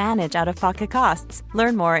help manage out-of-pocket costs.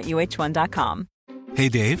 Learn more at uh1.com. Hey,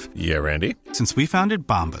 Dave. Yeah, Randy. Since we founded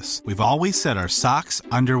Bombas, we've always said our socks,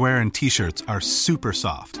 underwear, and T-shirts are super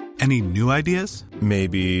soft. Any new ideas?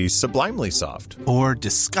 Maybe sublimely soft. Or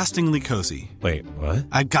disgustingly cozy. Wait, what?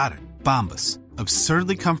 I got it. Bombas.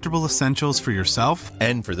 Absurdly comfortable essentials for yourself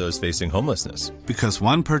and for those facing homelessness. Because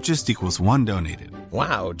one purchased equals one donated.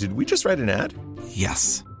 Wow, did we just write an ad?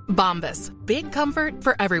 Yes. Bombas. Big comfort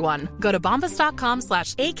for everyone. Go to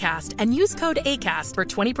bombas.com/ACAST and use code ACAST for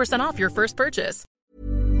 20% off your first purchase.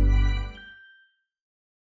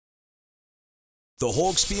 The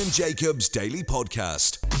Hawksby and Jacobs Daily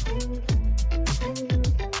Podcast.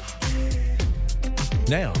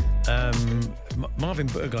 Now, Marvin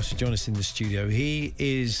Burgos has joined us in the studio. He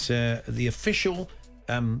is the official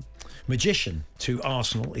magician to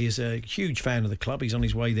Arsenal. He is a huge fan of the club. He's on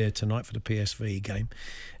his way there tonight for the PSV game.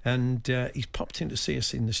 And he's popped in to see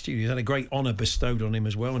us in the studio. He's had a great honour bestowed on him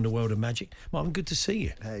as well in the world of magic. Marvin, good to see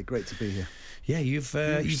you. Hey, great to be here. Yeah, you've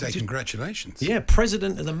say congratulations. Yeah,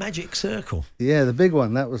 president of the Magic Circle. Yeah, the big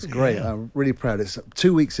one. That was great. Yeah. I'm really proud. It's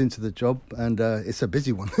 2 weeks into the job, and it's a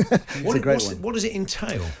busy one. It's a great one. What does it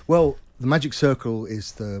entail? Well, the Magic Circle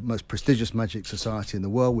is the most prestigious magic society in the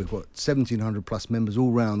world. We've got 1,700 plus members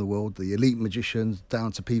all around the world, the elite magicians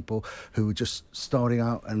down to people who are just starting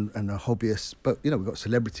out and are hobbyists. But, we've got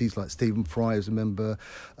celebrities like Stephen Fry as a member,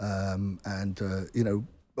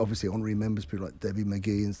 obviously honorary members, people like Debbie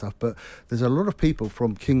McGee and stuff. But there's a lot of people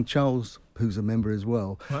from King Charles who's a member as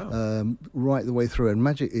well, wow. Right the way through. And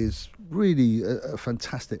magic is really a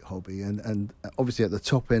fantastic hobby, and obviously at the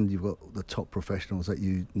top end you've got the top professionals that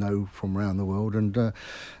you know from around the world,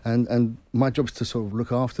 and my job is to sort of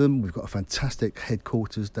look after them. We've got a fantastic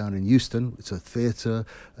headquarters down in Euston. It's a theatre,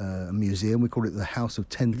 a museum. We call it the House of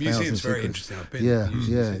 10,000 The museum's Secrets. very interesting. I've been.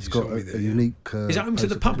 Yeah. It's got a unique. Is that open to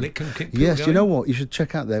the public? Can people Yes, go you know in? what? You should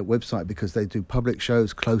check out their website because they do public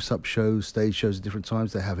shows, close-up shows, stage shows at different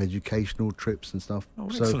times. They have educational trips and stuff. Oh,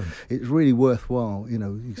 so excellent. it's really worthwhile. You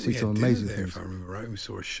know, you can see We some had dinner amazing there, things. if I remember right. We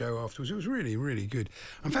saw a show afterwards. It was really, really good.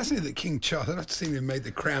 I'm fascinated that King Charles. I'd have to see him made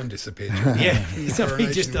the crown disappear. Yeah, The so he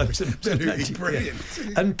just coronation done was some absolutely magic, brilliant.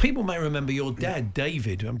 yeah. And people may remember your dad,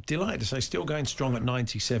 David. I'm delighted to say, still going strong at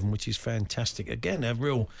 97, which is fantastic. Again, a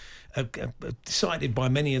real cited by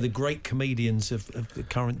many of the great comedians of the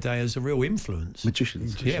current day as a real influence.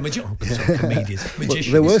 Magicians. Yeah, comedians. Well,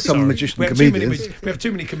 Magicians. there were some Sorry. magician we have comedians. we have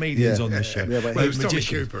too many comedians on this show. Yeah, but Well, it was Tommy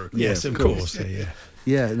Magicians. Cooper. Yes, of course. Yeah.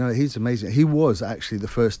 Yeah, no, he's amazing. He was actually the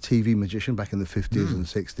first TV magician back in the 50s and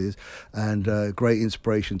 60s, and great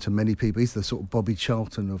inspiration to many people. He's the sort of Bobby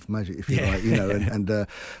Charlton of magic, if you like, you know.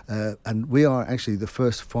 And we are actually the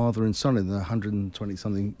first father and son in the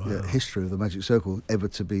 120-something history of the Magic Circle ever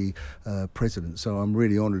to be president. So I'm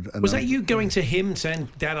really honoured. And Was that you going to him saying,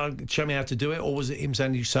 "Dad, show me how to do it," or was it him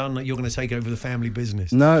saying to your son, "You're going to take over the family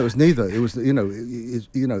business"? No, it was neither. It was,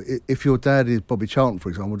 if your dad is Bobby Charlton, for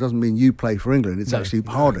example, it doesn't mean you play for England. It's actually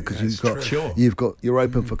harder because you're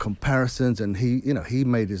open for comparisons, and he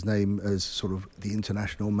made his name as sort of the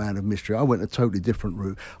international man of mystery. I went a totally different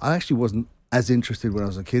route. I actually wasn't as interested when I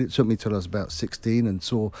was a kid. It took me till I was about 16 and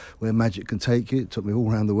saw where magic can take you. It took me all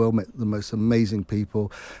around the world, met the most amazing people,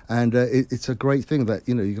 and it's a great thing that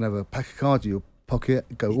you can have a pack of cards in your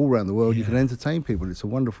pocket, go all around the world. You can entertain people. It's a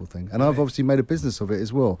wonderful thing, and I've obviously made a business of it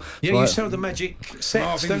as well. Yeah, So you sell the magic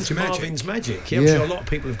sets, don't you? Marvin's Magic. Yeah, I'm sure a lot of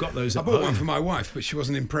people have got those. I bought one for my wife, but she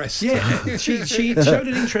wasn't impressed. Yeah, she showed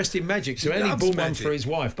an interest in magic, so She Ellie loves bought one magic. for his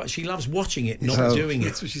wife, but she loves watching it, not doing it.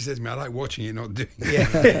 That's what she said to me. I like watching it, not doing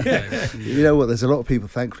it. Yeah. You know what? There's a lot of people,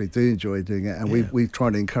 thankfully, do enjoy doing it, and we've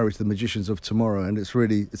tried to encourage the magicians of tomorrow, and it's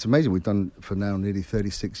amazing. We've done for now nearly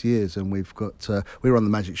 36 years, and we've got we run the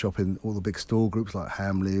magic shop in all the big store groups like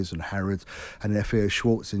Hamleys and Harrods and FAO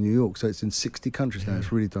Schwartz in New York. So it's in 60 countries now.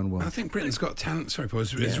 It's really done well. I think Britain's Got Talent, sorry, Paul,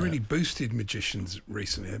 has really boosted magicians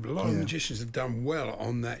recently. A lot of magicians have done well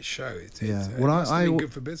on that show. It's been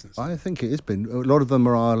good for business. I think it has been. A lot of them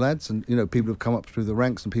are our lads, and people have come up through the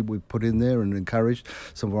ranks, and people we've put in there and encouraged.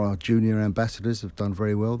 Some of our junior ambassadors have done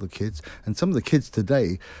very well, the kids, and some of the kids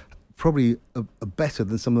today probably are better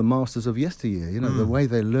than some of the masters of yesteryear. The way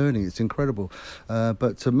they're learning, it's incredible.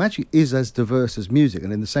 But magic is as diverse as music,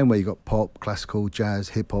 and in the same way you've got pop, classical, jazz,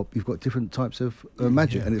 hip-hop, you've got different types of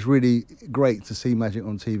magic, and it's really great to see magic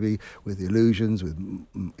on TV with illusions, with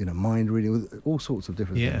mind reading, with all sorts of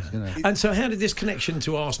different things. And so how did this connection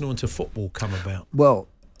to Arsenal and to football come about? Well,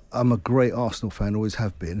 I'm a great Arsenal fan, always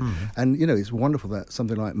have been, and it's wonderful that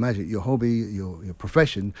something like magic, your hobby, your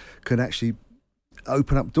profession, can actually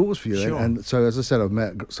open up doors for you. Sure. And so, as I said, I've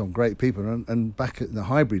met some great people, and back in the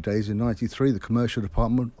Highbury days in '93, the commercial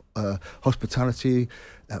department, hospitality,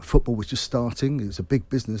 football was just starting. It was a big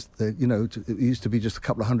business. It used to be just a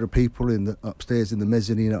couple of hundred people upstairs in the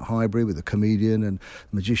mezzanine at Highbury with a comedian and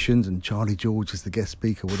magicians, and Charlie George as the guest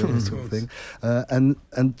speaker, whatever sort of thing. And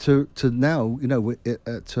to now,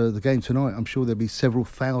 at the game tonight, I'm sure there'll be several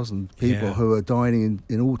thousand people who are dining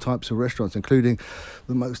in all types of restaurants, including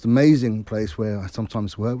the most amazing place where I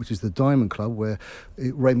sometimes work, which is the Diamond Club, where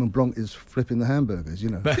Raymond Blanc is flipping the hamburgers.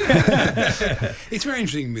 It's very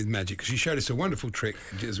interesting with magic because you showed us a wonderful trick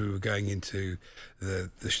as we were going into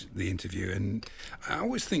the interview, and I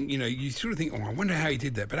always think you sort of think, I wonder how he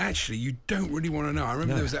did that, but actually you don't really want to know. I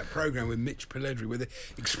remember there was that program with Mitch Pileggi where they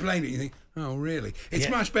explain it, and you think, oh really? It's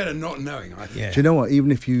much better not knowing, I think. Do you know what?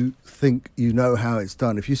 Even if you think you know how it's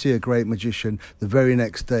done, if you see a great magician, the very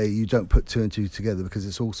next day you don't put two and two together because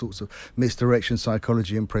it's all sorts of misdirection,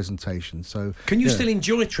 psychology and presentation. So can you still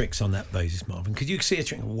enjoy tricks on that basis, Marvin? Could you see a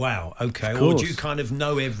trick, wow, okay, or do you kind of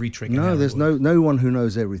know every trick? No, there's no one who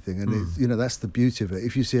knows everything, and it's, that's the beauty of it.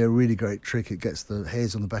 If you see a really great trick, it gets the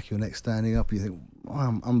hairs on the back of your neck standing up, and you think,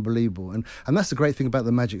 wow, unbelievable. And that's the great thing about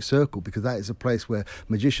the Magic Circle, because that is a place where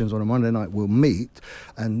magicians on a Monday night will meet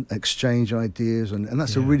and exchange ideas, and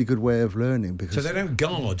that's a really good way of learning. Because so they don't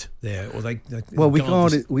guard there, or they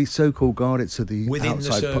we so-called guard it to the within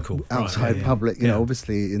outside the circle, public,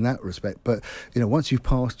 obviously in that respect. But once you've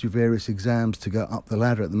passed your various exams to go up the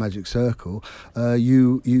ladder at the Magic Circle,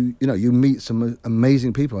 you meet some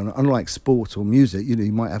amazing people. And unlike sport or music, you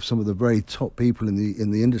might have some of the very top people in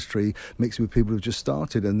the industry mixed with people who've just just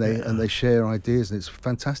started, and they share ideas, and it's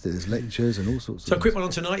fantastic. There's lectures and all sorts. So, of quick one on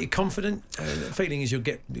tonight. You're confident? The feeling is you'll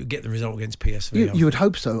get the result against PSV. You would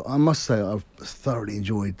hope so. I must say I've thoroughly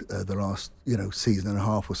enjoyed the last season and a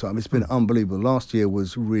half or so. I mean, it's been unbelievable. Last year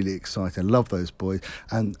was really exciting. I love those boys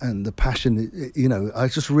and the passion. I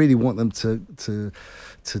just really want them to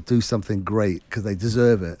do something great because they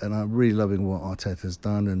deserve it. And I'm really loving what Arteta's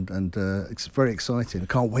done, and it's very exciting. I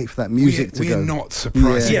can't wait for that music to go. We're not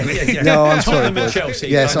surprised. Yeah. No, I'm sorry. Boys. Chelsea,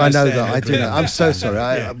 yes, I know that. I do know. I'm so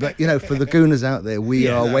sorry. But for the Gooners out there, we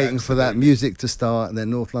are waiting for that music to start, and then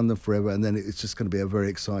North London forever, and then it's just going to be a very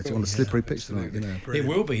exciting on a slippery pitch tonight. It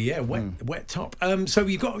will be, wet top. So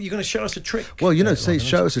you're going to show us a trick. Well,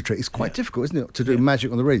 show us a trick. It's quite difficult, isn't it, to do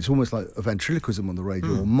magic on the radio? It's almost like a ventriloquism on the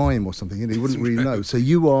radio or mime or something. You wouldn't really know. So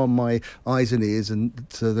you are my eyes and ears, and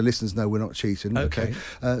so the listeners know we're not cheating. Okay.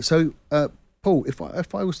 Paul, if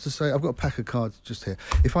I was to say, I've got a pack of cards just here.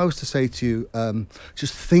 If I was to say to you,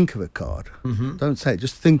 just think of a card. Don't say it.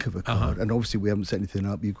 Just think of a card. And obviously, we haven't set anything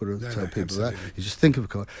up. You've got to tell people absolutely. that. You just think of a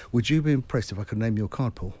card. Would you be impressed if I could name your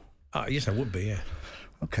card, Paul? Yes, I would be. Yeah.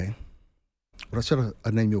 Okay. Well, I said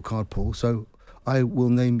I'd name your card, Paul. So I will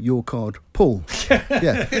name your card Paul.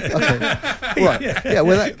 Yeah. Okay. Right. Yeah.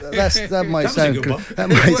 Well, that might sound. You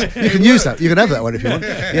can use that. You can have that one if you want.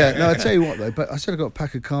 Yeah. No, I tell you what though. But I said I've got a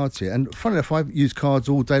pack of cards here, and funny enough, I use cards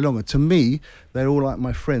all day long. And to me, they're all like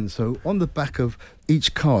my friends. So on the back of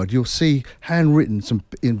each card, you'll see handwritten some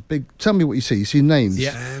in big. Tell me what you see. You see names.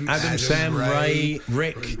 Yeah. Adam, Sam, Ray,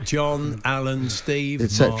 Rick, John, Alan, Steve,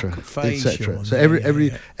 etc. Mark, Faye, etc. Sean. So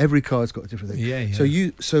every card's got a different thing. Yeah. So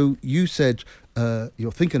you said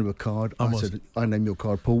you're thinking of a card. I said I name your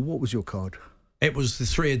card Paul. What was your card? It was the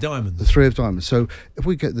Three of Diamonds. The Three of Diamonds. So if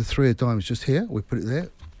we get the Three of Diamonds just here, we put it there,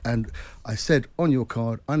 and I said on your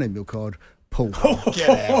card, I name your card Paul.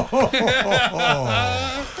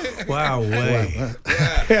 Wow.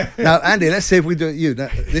 Now, Andy, let's see if we do it you. Now,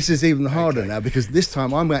 this is even harder now, because this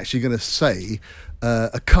time I'm actually going to say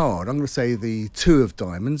a card. I'm going to say the Two of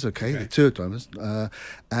Diamonds, okay? The Two of Diamonds.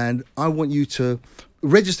 And I want you to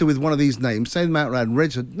register with one of these names, say them out loud and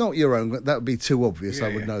register, not your own, that would be too obvious,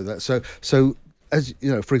 I would know that. So as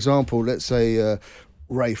you know, for example, let's say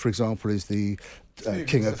Ray, for example, is the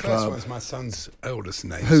King of the Club. first one's my son's eldest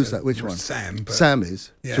name. Who's that? Which one? Sam. But Sam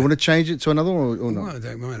is. Yeah. Do you want to change it to another one or not? No, I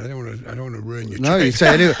don't mind. I don't want to ruin your No, trade. you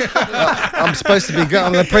say anyway. I'm supposed to be.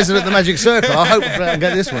 I'm the president of the Magic Circle. I hope I can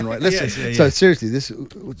get this one right. Listen. Yes, So seriously,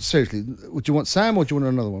 would you want Sam or do you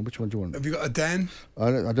want another one? Which one do you want? Have you got a Dan?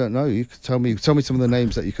 I don't know. You could tell me some of the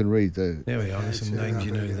names that you can read. There we are. There's some names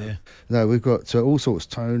you know there. No, we've got all sorts.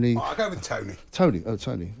 Tony. I'll go with Tony. Tony. Oh,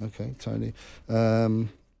 Tony. Okay, Tony.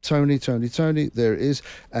 Tony, there it is.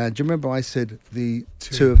 And do you remember I said the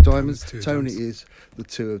Two of Diamonds? Tony is the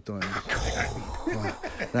Two of Diamonds. Right.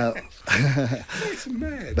 Now, It's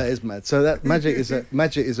mad. that is mad. So that magic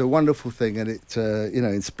is a wonderful thing, and it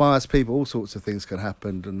inspires people. All sorts of things can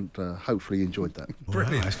happen, and hopefully you enjoyed that.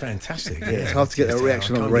 Brilliant. That's fantastic. Yeah, it's hard to get a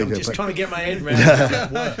reaction on the radio. I'm just trying to get my head around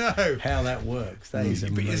how that works. That is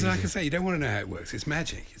But amazing. like I say, you don't want to know how it works. It's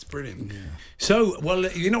magic. It's brilliant. So, well,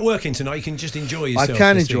 you're not working tonight. You can just enjoy yourself. I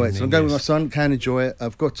can this enjoy it. So I'm going with my evening, son. Can enjoy it.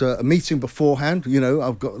 I've got a meeting beforehand.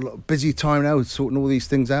 I've got a lot of busy time now with sorting all these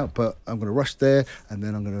things out. But I'm going to rush there, and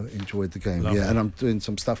then I'm going to enjoy the game. Lovely. Yeah, and I'm doing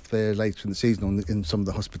some stuff there later in the season in some of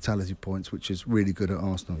the hospitality points, which is really good at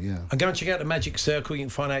Arsenal. Yeah. And go and check out the Magic Circle. You can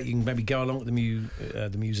find out. You can maybe go along with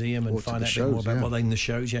the museum and Or to find the out a bit more shows, about yeah. what they in the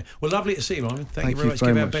shows. Yeah. Well, lovely to see you, Marvin. Thank you very much.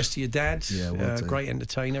 very Give our much. best to your dad. Yeah, well done. Great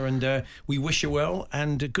entertainer, and we wish you well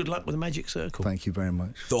and good luck with the Magic Circle. Thank you very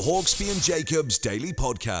much. The Hawksby and Jacobs Daily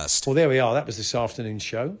Podcast. Well, there we are. That was this afternoon's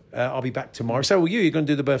show. I'll be back tomorrow. So will you. You're going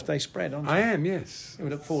to do the birthday spread, aren't you? I am, yes. We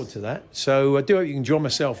look forward to that. So I do hope you can join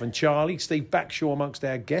myself and Charlie, Steve Backshaw amongst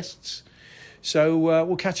our guests. So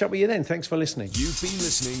we'll catch up with you then. Thanks for listening. You've been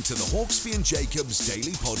listening to the Hawksby and Jacobs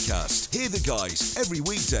Daily Podcast. Hear the guys every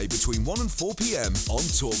weekday between 1 and 4 p.m. on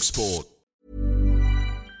TalkSport.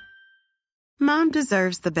 Mom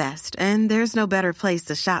deserves the best, and there's no better place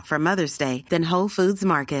to shop for Mother's Day than Whole Foods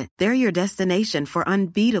Market. They're your destination for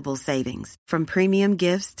unbeatable savings, from premium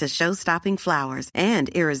gifts to show-stopping flowers and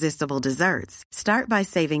irresistible desserts. Start by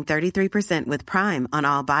saving 33% with Prime on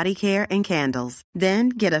all body care and candles. Then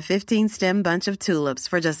get a 15-stem bunch of tulips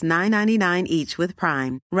for just $9.99 each with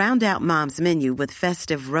Prime. Round out Mom's menu with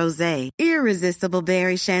festive rosé, irresistible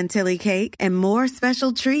berry chantilly cake, and more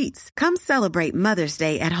special treats. Come celebrate Mother's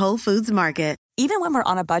Day at Whole Foods Market. Even when we're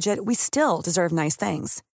on a budget, we still deserve nice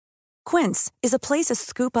things. Quince is a place to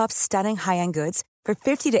scoop up stunning high-end goods for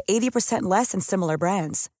 50 to 80% less than similar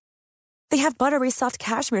brands. They have buttery soft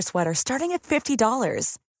cashmere sweaters starting at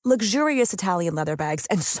 $50, luxurious Italian leather bags,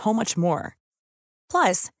 and so much more.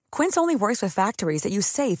 Plus, Quince only works with factories that use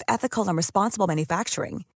safe, ethical, and responsible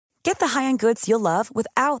manufacturing. Get the high-end goods you'll love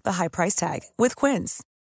without the high price tag with Quince.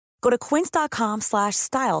 Go to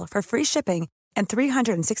quince.com/style for free shipping and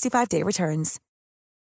 365-day returns.